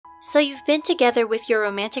So you've been together with your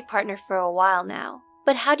romantic partner for a while now,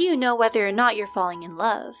 but how do you know whether or not you're falling in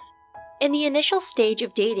love? In the initial stage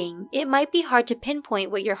of dating, it might be hard to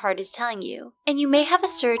pinpoint what your heart is telling you, and you may have a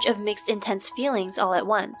surge of mixed intense feelings all at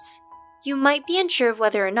once. You might be unsure of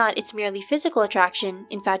whether or not it's merely physical attraction,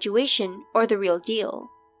 infatuation, or the real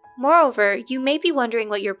deal. Moreover, you may be wondering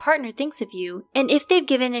what your partner thinks of you and if they've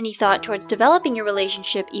given any thought towards developing your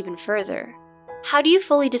relationship even further. How do you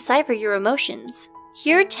fully decipher your emotions?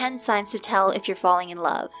 Here are 10 signs to tell if you're falling in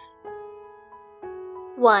love.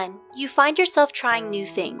 1. You find yourself trying new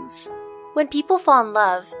things. When people fall in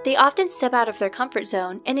love, they often step out of their comfort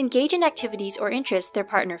zone and engage in activities or interests their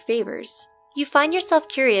partner favors. You find yourself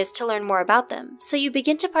curious to learn more about them, so you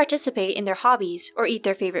begin to participate in their hobbies or eat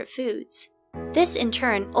their favorite foods. This, in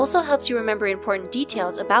turn, also helps you remember important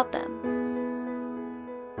details about them.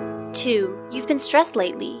 2. You've been stressed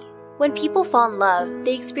lately. When people fall in love,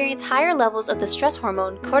 they experience higher levels of the stress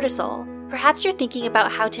hormone cortisol. Perhaps you're thinking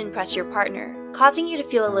about how to impress your partner, causing you to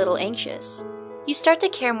feel a little anxious. You start to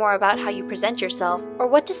care more about how you present yourself or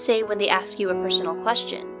what to say when they ask you a personal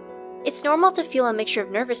question. It's normal to feel a mixture of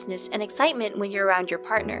nervousness and excitement when you're around your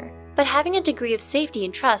partner, but having a degree of safety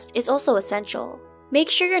and trust is also essential. Make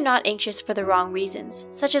sure you're not anxious for the wrong reasons,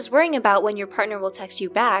 such as worrying about when your partner will text you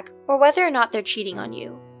back or whether or not they're cheating on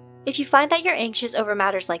you. If you find that you're anxious over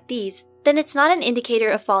matters like these, then it's not an indicator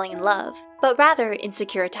of falling in love, but rather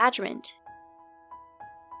insecure attachment.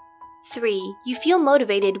 3. You feel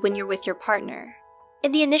motivated when you're with your partner.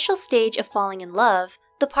 In the initial stage of falling in love,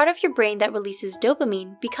 the part of your brain that releases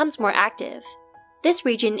dopamine becomes more active. This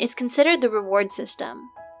region is considered the reward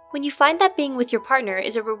system. When you find that being with your partner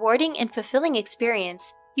is a rewarding and fulfilling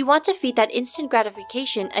experience, you want to feed that instant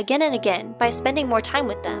gratification again and again by spending more time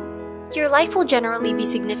with them. Your life will generally be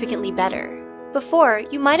significantly better. Before,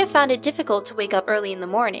 you might have found it difficult to wake up early in the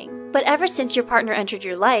morning, but ever since your partner entered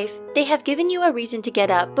your life, they have given you a reason to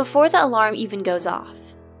get up before the alarm even goes off.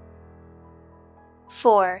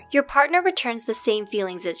 4. Your partner returns the same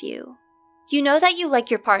feelings as you. You know that you like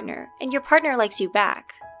your partner, and your partner likes you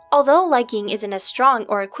back. Although liking isn't as strong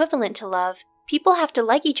or equivalent to love, people have to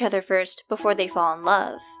like each other first before they fall in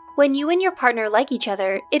love. When you and your partner like each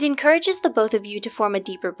other, it encourages the both of you to form a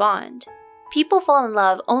deeper bond. People fall in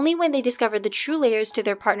love only when they discover the true layers to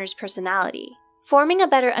their partner's personality. Forming a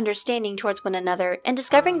better understanding towards one another and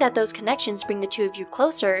discovering that those connections bring the two of you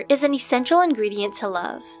closer is an essential ingredient to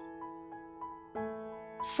love.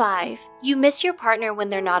 5. You miss your partner when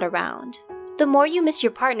they're not around. The more you miss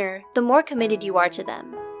your partner, the more committed you are to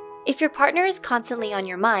them. If your partner is constantly on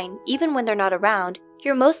your mind, even when they're not around,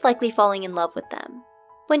 you're most likely falling in love with them.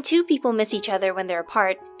 When two people miss each other when they're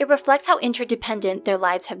apart, it reflects how interdependent their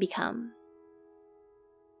lives have become.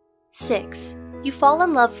 6. You fall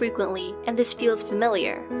in love frequently, and this feels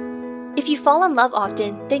familiar. If you fall in love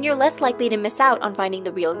often, then you're less likely to miss out on finding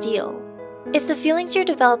the real deal. If the feelings you're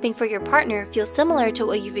developing for your partner feel similar to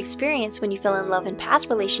what you've experienced when you fell in love in past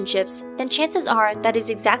relationships, then chances are that is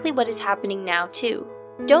exactly what is happening now too.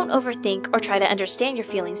 Don't overthink or try to understand your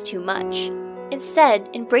feelings too much. Instead,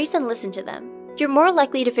 embrace and listen to them. You're more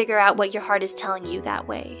likely to figure out what your heart is telling you that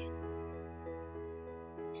way.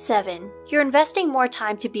 7. You're investing more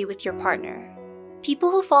time to be with your partner.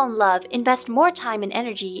 People who fall in love invest more time and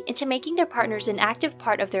energy into making their partners an active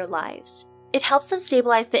part of their lives. It helps them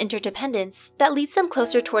stabilize the interdependence that leads them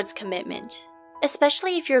closer towards commitment.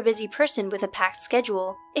 Especially if you're a busy person with a packed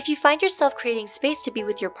schedule, if you find yourself creating space to be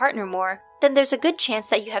with your partner more, then there's a good chance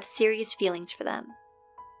that you have serious feelings for them.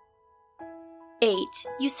 8.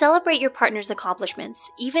 You celebrate your partner's accomplishments,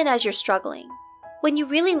 even as you're struggling. When you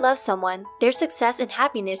really love someone, their success and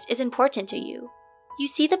happiness is important to you. You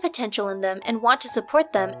see the potential in them and want to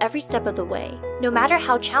support them every step of the way, no matter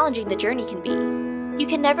how challenging the journey can be. You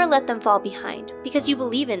can never let them fall behind because you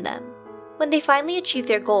believe in them. When they finally achieve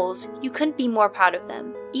their goals, you couldn't be more proud of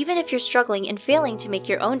them, even if you're struggling and failing to make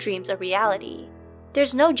your own dreams a reality.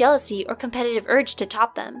 There's no jealousy or competitive urge to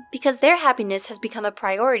top them because their happiness has become a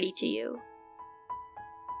priority to you.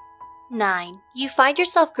 9. You find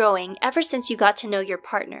yourself growing ever since you got to know your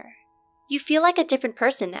partner. You feel like a different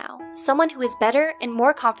person now, someone who is better and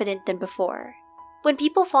more confident than before. When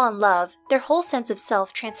people fall in love, their whole sense of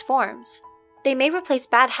self transforms. They may replace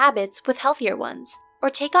bad habits with healthier ones, or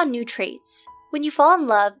take on new traits. When you fall in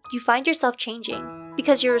love, you find yourself changing,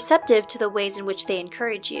 because you're receptive to the ways in which they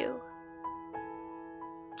encourage you.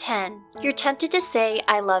 10. You're tempted to say,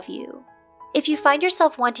 "I love you." If you find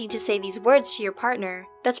yourself wanting to say these words to your partner,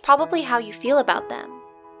 that's probably how you feel about them.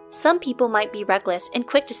 Some people might be reckless and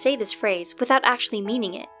quick to say this phrase without actually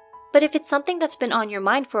meaning it. But if it's something that's been on your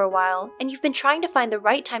mind for a while, and you've been trying to find the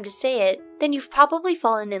right time to say it, then you've probably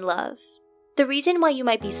fallen in love. The reason why you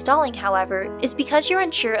might be stalling, however, is because you're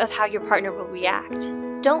unsure of how your partner will react.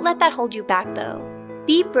 Don't let that hold you back though.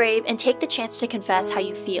 Be brave and take the chance to confess how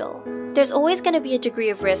you feel. There's always going to be a degree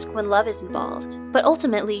of risk when love is involved, but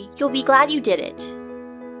ultimately, you'll be glad you did it.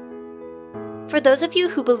 For those of you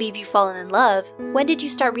who believe you've fallen in love, when did you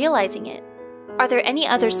start realizing it? Are there any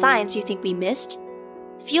other signs you think we missed?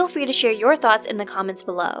 Feel free to share your thoughts in the comments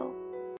below.